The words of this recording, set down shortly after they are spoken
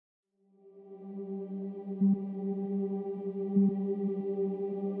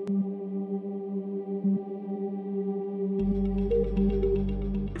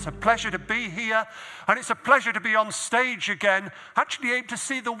It's a pleasure to be here, and it's a pleasure to be on stage again, actually able to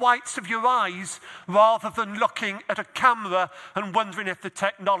see the whites of your eyes rather than looking at a camera and wondering if the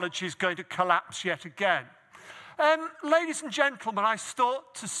technology is going to collapse yet again. Ladies and gentlemen, I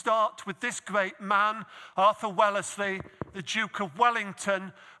thought to start with this great man, Arthur Wellesley, the Duke of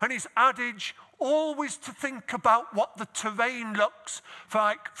Wellington, and his adage, always to think about what the terrain looks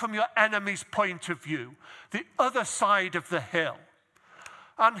like from your enemy's point of view, the other side of the hill.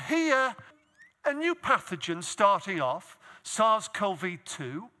 And here, a new pathogen starting off,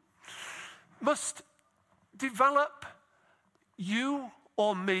 SARS-CoV-2, must develop you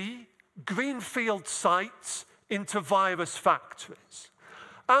or me greenfield sites into virus factories.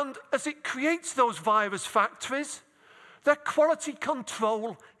 And as it creates those virus factories, their quality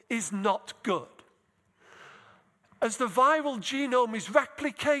control is not good. As the viral genome is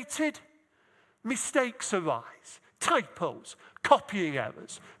replicated, mistakes arise, typos, copying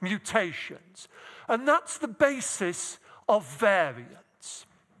errors, mutations. And that's the basis of variants.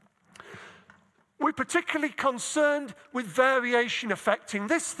 We're particularly concerned with variation affecting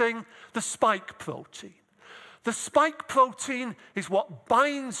this thing, the spike protein. The spike protein is what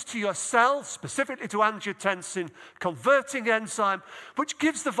binds to your cell, specifically to angiotensin-converting enzyme, which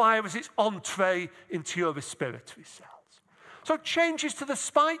gives the virus its entree into your respiratory cells. So changes to the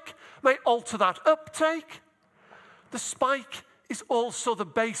spike may alter that uptake. The spike is also the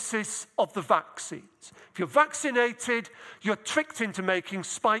basis of the vaccines. If you're vaccinated, you're tricked into making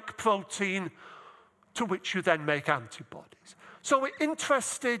spike protein, to which you then make antibodies. So we're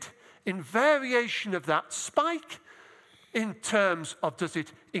interested in variation of that spike in terms of does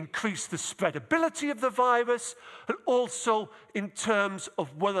it increase the spreadability of the virus, and also in terms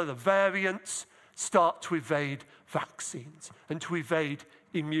of whether the variants start to evade vaccines and to evade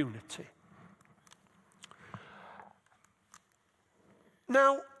immunity.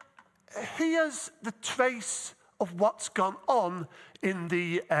 Now, here's the trace of what's gone on in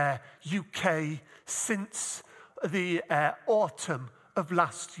the UK since the autumn of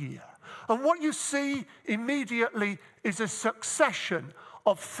last year. And what you see immediately is a succession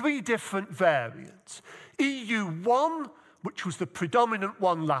of 3 different variants. EU1, which was the predominant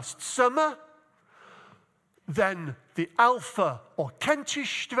one last summer, then the Alpha or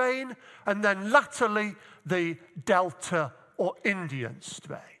Kentish strain, and then latterly the Delta or Indian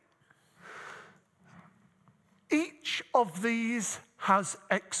strain. Each of these has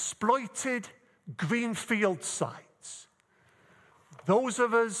exploited greenfield sites. Those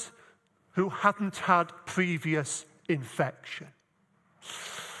of us who hadn't had previous infection.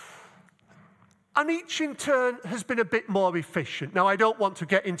 And each in turn has been a bit more efficient. Now, I don't want to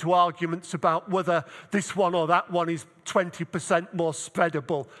get into arguments about whether this one or that one is 20% more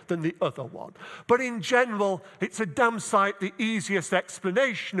spreadable than the other one. But in general, it's a damn sight the easiest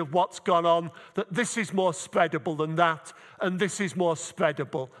explanation of what's gone on, that this is more spreadable than that, and this is more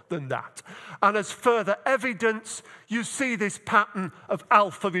spreadable than that. And as further evidence, you see this pattern of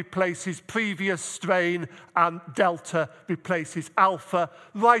Alpha replaces previous strain and Delta replaces Alpha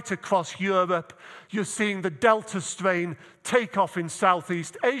right across Europe. You're seeing the Delta strain take off in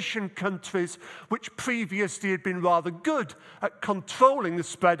Southeast Asian countries, which previously had been rather good at controlling the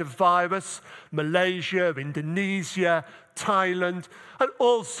spread of virus, Malaysia, Indonesia, Thailand, and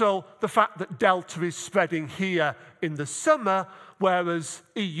also the fact that Delta is spreading here in the summer, whereas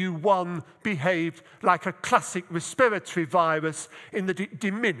EU1 behaved like a classic respiratory virus in that it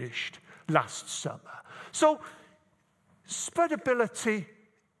diminished last summer. So spreadability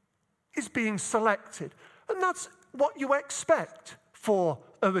is being selected, and that's what you expect for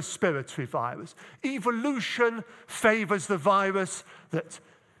a respiratory virus. Evolution favors the virus that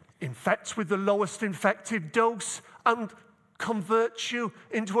infects with the lowest infective dose and converts you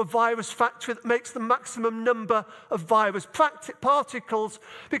into a virus factory that makes the maximum number of virus particles,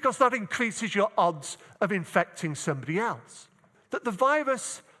 because that increases your odds of infecting somebody else. That the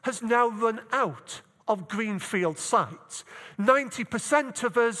virus has now run out of greenfield sites. 90%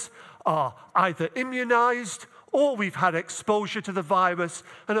 of us are either immunized or we've had exposure to the virus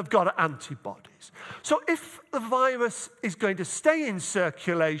and have got antibodies. So if the virus is going to stay in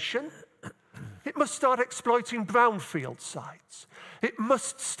circulation, it must start exploiting brownfield sites. It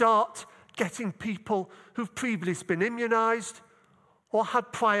must start getting people who've previously been immunized or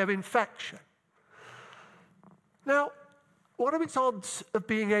had prior infection. Now, what are its odds of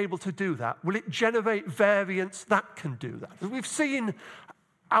being able to do that? Will it generate variants that can do that? We've seen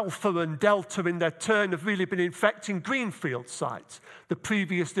Alpha and Delta in their turn have really been infecting greenfield sites, the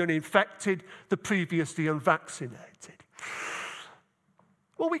previously uninfected, the previously unvaccinated.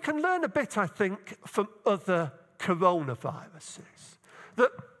 Well, we can learn a bit, I think, from other coronaviruses.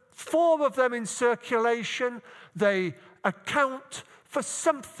 That 4 of them in circulation. They account for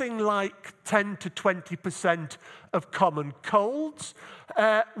something like 10 to 20% of common colds.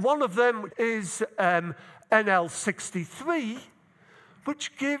 One of them is NL63,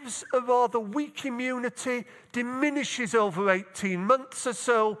 which gives a rather weak immunity, diminishes over 18 months or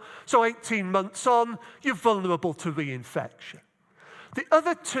so. So 18 months on, you're vulnerable to reinfection. The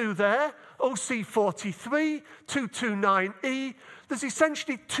other 2 there, OC43, 229E, there's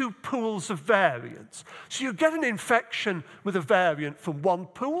essentially 2 pools of variants. So you get an infection with a variant from one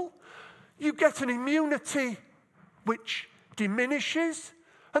pool, you get an immunity which diminishes,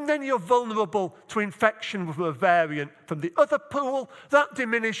 and then you're vulnerable to infection with a variant from the other pool. That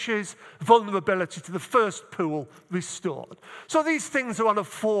diminishes, vulnerability to the first pool restored. So these things are on a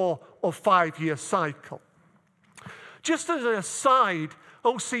 4 or 5 year cycle. Just as an aside,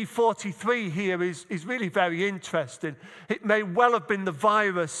 OC43 here is really very interesting. It may well have been the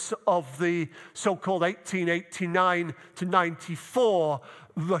virus of the so-called 1889 to 94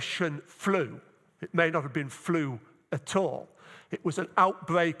 Russian flu. It may not have been flu at all. It was an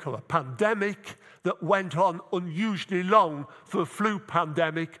outbreak or a pandemic that went on unusually long for a flu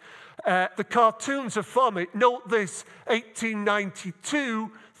pandemic. The cartoons are from it. Note this,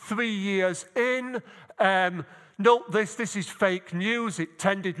 1892, 3 years in. Note this is fake news. It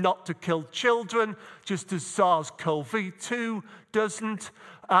tended not to kill children, just as SARS-CoV-2 doesn't.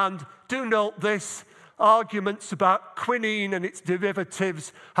 And do note this, arguments about quinine and its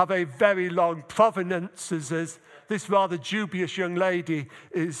derivatives have a very long provenance, as this rather dubious young lady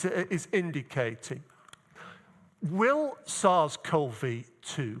is indicating. Will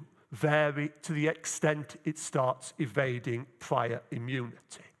SARS-CoV-2 vary to the extent it starts evading prior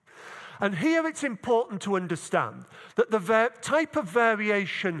immunity? And here it's important to understand that the type of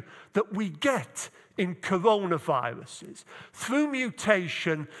variation that we get in coronaviruses through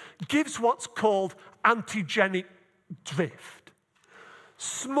mutation gives what's called antigenic drift.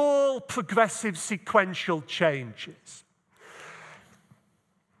 Small progressive sequential changes.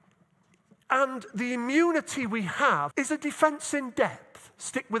 And the immunity we have is a defense in depth.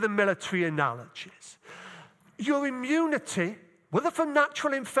 Stick with the military analogies. Your immunity, whether from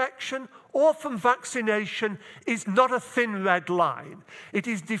natural infection or from vaccination, is not a thin red line. It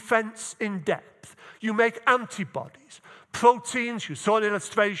is defense in depth. You make antibodies, proteins, you saw an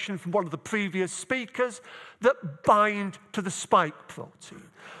illustration from one of the previous speakers, that bind to the spike protein,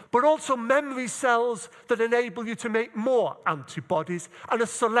 but also memory cells that enable you to make more antibodies and a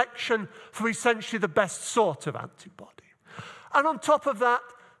selection for essentially the best sort of antibody. And on top of that,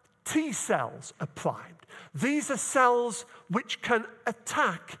 T cells are primed. These are cells which can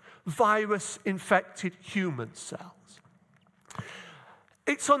attack virus-infected human cells.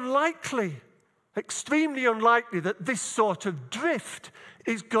 It's unlikely, extremely unlikely, that this sort of drift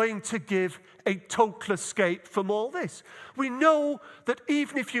is going to give a total escape from all this. We know that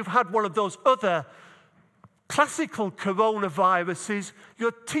even if you've had one of those other classical coronaviruses,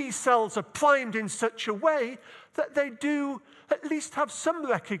 your T cells are primed in such a way that they do at least have some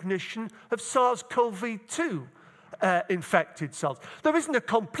recognition of SARS-CoV-2 infected cells. There isn't a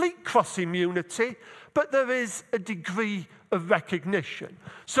complete cross-immunity, but there is a degree of recognition.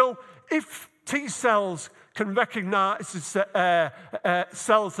 So if T cells can recognize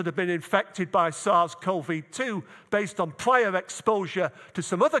cells that have been infected by SARS-CoV-2 based on prior exposure to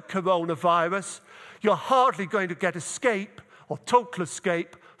some other coronavirus, you're hardly going to get escape or total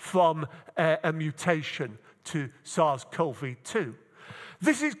escape from a mutation to SARS-CoV-2.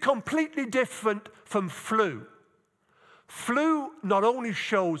 This is completely different from flu. Flu not only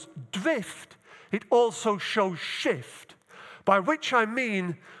shows drift, it also shows shift, by which I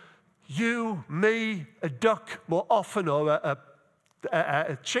mean you, me, a duck more often, or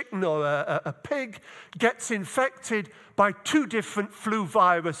a chicken or a pig gets infected by 2 different flu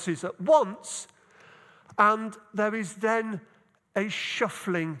viruses at once, and there is then a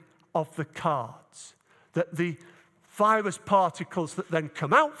shuffling of the cards, that the virus particles that then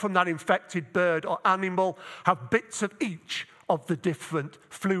come out from that infected bird or animal have bits of each of the different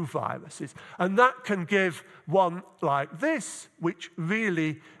flu viruses. And that can give one like this, which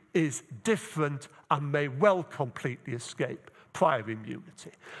really is different and may well completely escape prior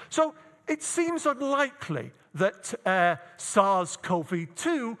immunity. So it seems unlikely that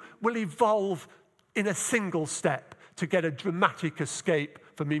SARS-CoV-2 will evolve in a single step to get a dramatic escape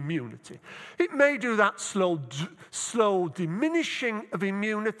from immunity. It may do that slow diminishing of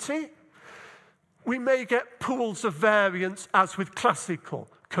immunity. We may get pools of variants as with classical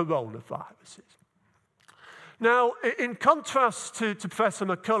coronaviruses. Now, in contrast to Professor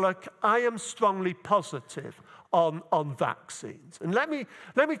McCulloch, I am strongly positive on vaccines. And let me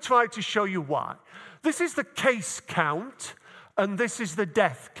try to show you why. This is the case count, and this is the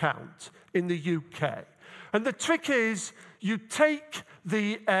death count in the UK. And the trick is you take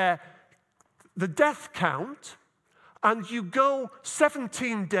the death count and you go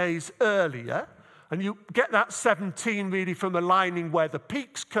 17 days earlier, and you get that 17 really from aligning where the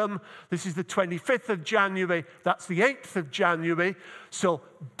peaks come. This is the 25th of January, that's the 8th of January. So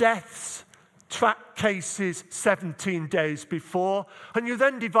deaths track cases 17 days before, and you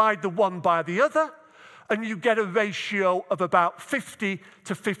then divide the one by the other, and you get a ratio of about 50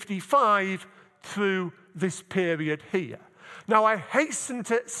 to 55 through this period here. Now, I hasten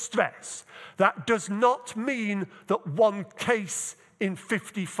to stress that does not mean that one case in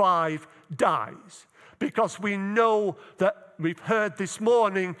 55 dies, because we know that we've heard this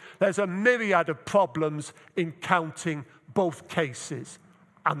morning there's a myriad of problems in counting both cases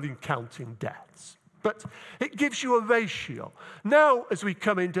and in counting deaths. But it gives you a ratio. Now, as we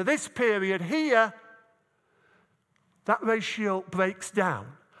come into this period here, that ratio breaks down.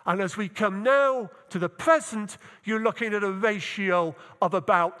 And as we come now to the present, you're looking at a ratio of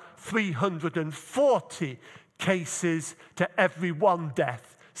about 340 cases to every one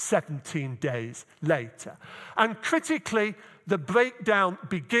death 17 days later. And critically, the breakdown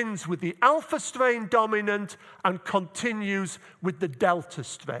begins with the alpha strain dominant and continues with the delta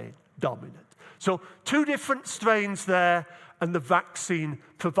strain dominant. So two different strains there, and the vaccine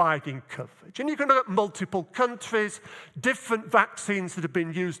providing coverage. And you can look at multiple countries, different vaccines that have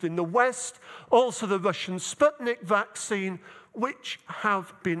been used in the West, also the Russian Sputnik vaccine, which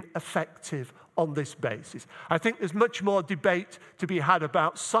have been effective on this basis. I think there's much more debate to be had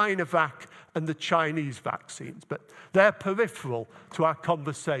about Sinovac and the Chinese vaccines, but they're peripheral to our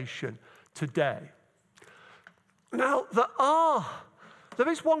conversation today. Now, there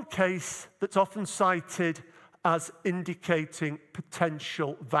is one case that's often cited as indicating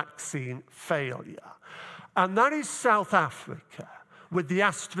potential vaccine failure, and that is South Africa with the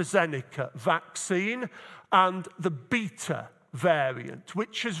AstraZeneca vaccine and the Beta variant,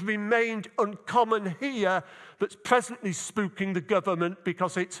 which has remained uncommon here, that's presently spooking the government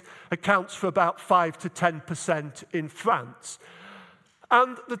because it accounts for about 5 to 10% in France.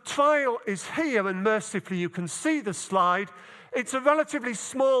 And the trial is here, and mercifully you can see the slide. It's a relatively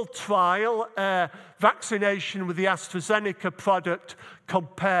small trial, vaccination with the AstraZeneca product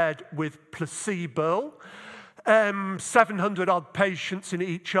compared with placebo. 700 odd patients in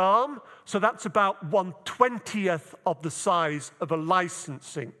each arm, so that's about 1/20th of the size of a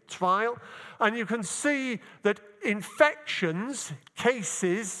licensing trial. And you can see that infections,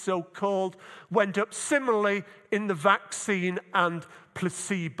 cases so-called, went up similarly in the vaccine and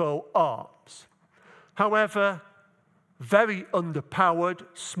placebo arms. However, very underpowered,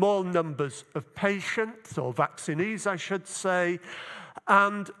 small numbers of patients, or vaccinees I should say,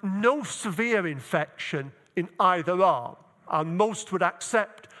 and no severe infection in either arm. And most would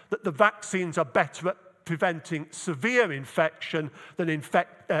accept that the vaccines are better at preventing severe infection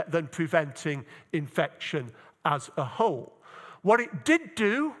than preventing infection as a whole. What it did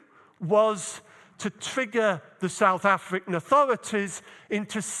do was to trigger the South African authorities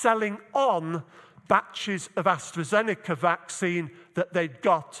into selling on batches of AstraZeneca vaccine that they'd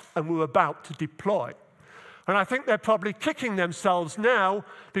got and were about to deploy. And I think they're probably kicking themselves now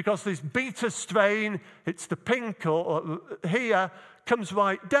because this Beta strain, it's the pink or here, comes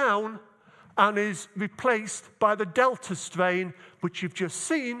right down and is replaced by the Delta strain, which you've just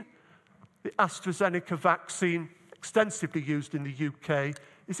seen. The AstraZeneca vaccine, extensively used in the UK,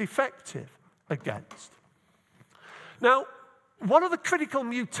 is effective against. Now, one of the critical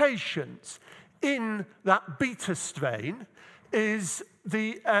mutations in that Beta strain is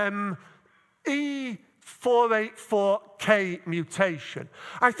the E484K mutation.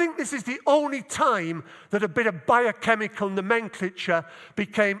 I think this is the only time that a bit of biochemical nomenclature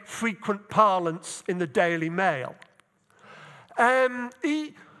became frequent parlance in the Daily Mail.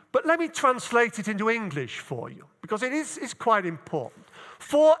 But let me translate it into English for you, because it is quite important.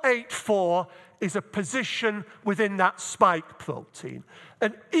 484 is a position within that spike protein.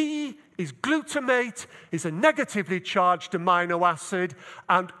 And E is glutamate, is a negatively charged amino acid,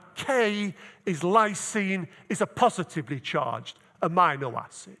 and K is lysine, is a positively charged amino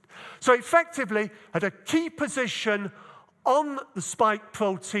acid. So effectively, at a key position on the spike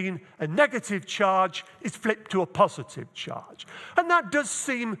protein, a negative charge is flipped to a positive charge. And that does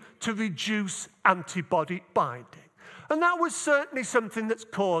seem to reduce antibody binding. And that was certainly something that's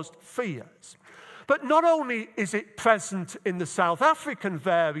caused fears. But not only is it present in the South African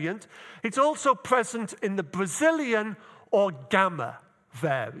variant, it's also present in the Brazilian or Gamma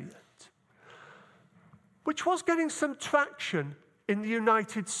variant. which was getting some traction in the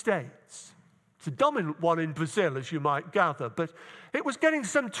United States. It's a dominant one in Brazil, as you might gather, but it was getting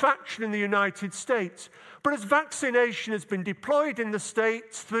some traction in the United States. But as vaccination has been deployed in the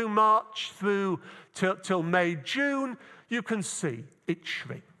States through March, till May, June, you can see it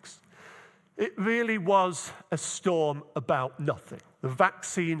shrinks. It really was a storm about nothing. The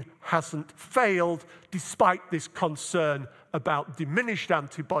vaccine hasn't failed, despite this concern about diminished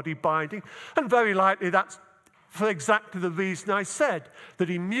antibody binding, and very likely that's for exactly the reason I said, that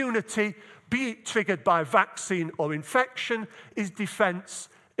immunity, be it triggered by vaccine or infection, is defense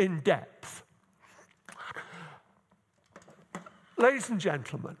in depth. Ladies and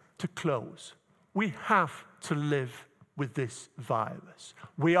gentlemen, to close, we have to live with this virus.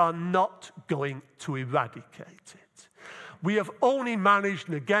 We are not going to eradicate it. We have only managed,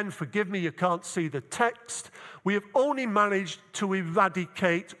 and again, forgive me, you can't see the text, we have only managed to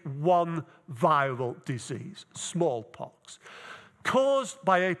eradicate one viral disease, smallpox, caused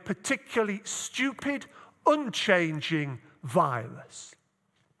by a particularly stupid, unchanging virus.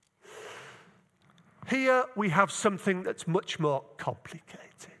 Here we have something that's much more complicated.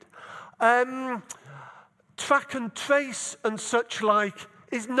 Track and trace and such like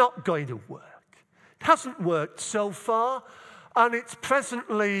is not going to work. It hasn't worked so far, and it's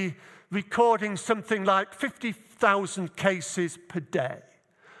presently recording something like 50,000 cases per day.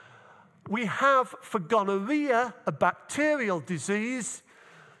 We have, for gonorrhea, a bacterial disease,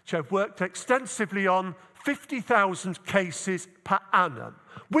 which I've worked extensively on, 50,000 cases per annum,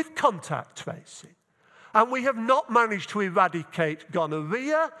 with contact tracing. And we have not managed to eradicate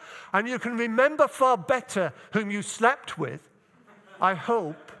gonorrhea, and you can remember far better whom you slept with, I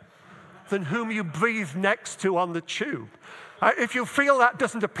hope, than whom you breathe next to on the tube. If you feel that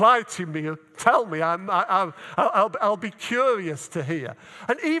doesn't apply to me, tell me. I'll be curious to hear.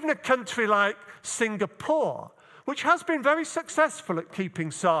 And even a country like Singapore, which has been very successful at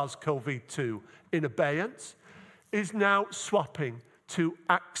keeping SARS-CoV-2 in abeyance, is now swapping to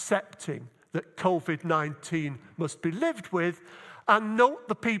accepting that COVID-19 must be lived with. And note,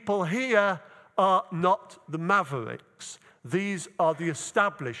 the people here are not the mavericks. These are the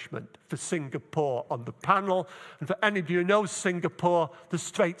establishment for Singapore on the panel. And for any of you who know Singapore, the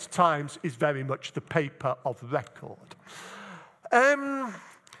Straits Times is very much the paper of record.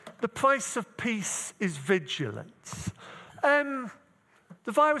 The price of peace is vigilance. The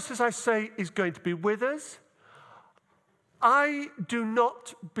virus, as I say, is going to be with us. I do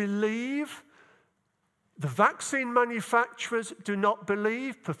not believe, the vaccine manufacturers do not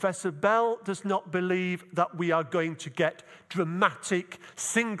believe, Professor Bell does not believe that we are going to get dramatic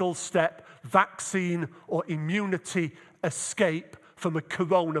single-step vaccine or immunity escape from a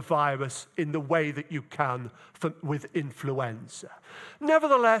coronavirus in the way that you can with influenza.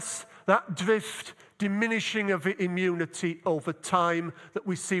 Nevertheless, that drift, diminishing of immunity over time that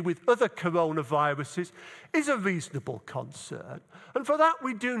we see with other coronaviruses is a reasonable concern. And for that,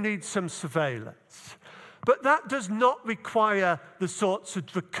 we do need some surveillance. But that does not require the sorts of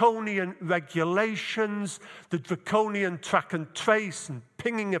draconian regulations, the draconian track and trace and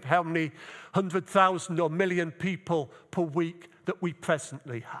pinging of how many 100,000 or million people per week that we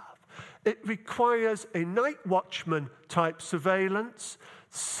presently have. It requires a night watchman type surveillance,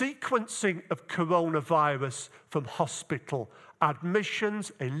 sequencing of coronavirus from hospital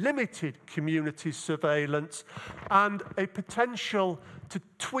admissions, a limited community surveillance, and a potential to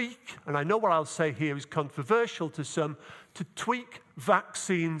tweak, and I know what I'll say here is controversial to some, to tweak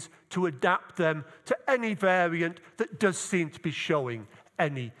vaccines to adapt them to any variant that does seem to be showing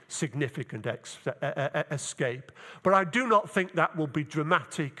any significant escape. But I do not think that will be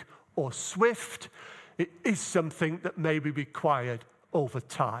dramatic or swift. It is something that may be required over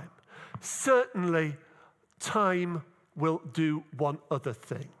time. Certainly, time will do one other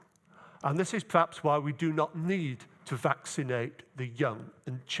thing. And this is perhaps why we do not need to vaccinate the young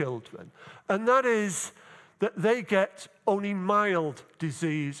and children. And that is that they get only mild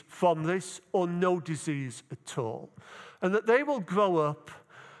disease from this or no disease at all. And that they will grow up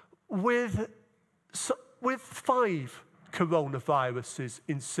with 5 coronaviruses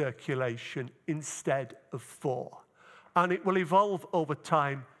in circulation instead of 4. And it will evolve over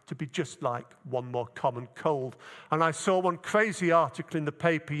time to be just like one more common cold. And I saw one crazy article in the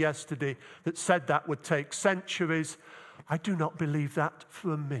paper yesterday that said that would take centuries. I do not believe that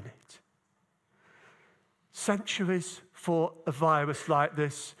for a minute. Centuries for a virus like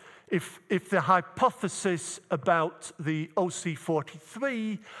this. If the hypothesis about the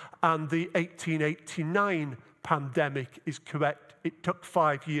OC43 and the 1889 pandemic is correct, it took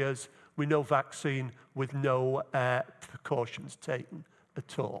 5 years with no vaccine, with no precautions taken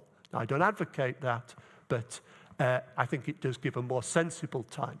at all. Now, I don't advocate that, but I think it does give a more sensible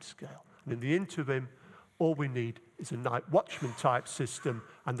timescale. And in the interim, all we need is a night watchman type system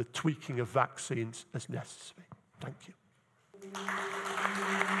and the tweaking of vaccines as necessary. Thank you.